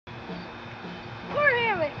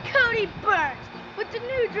body burns with the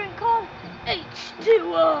new drink called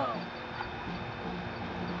H20.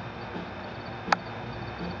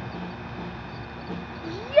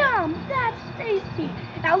 Yum, that's tasty.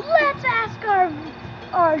 Now let's ask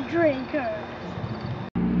our drinkers.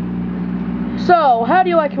 So, how do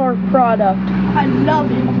you like your product? I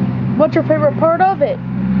love it. What's your favorite part of it?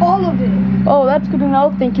 All of it. Oh, that's good to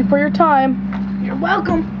know. Thank you for your time. You're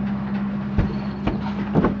welcome.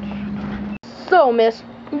 So, miss,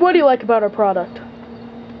 what do you like about our product?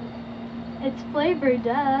 It's flavored,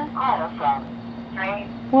 duh.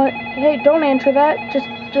 What? Hey, don't answer that.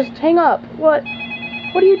 Just hang up. What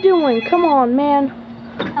are you doing? Come on, man.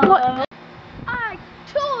 Hello. What? I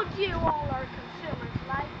told you all our consumers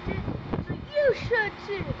liked it, so you should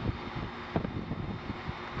too.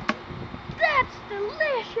 That's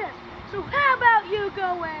delicious. So how about you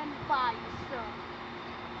go and buy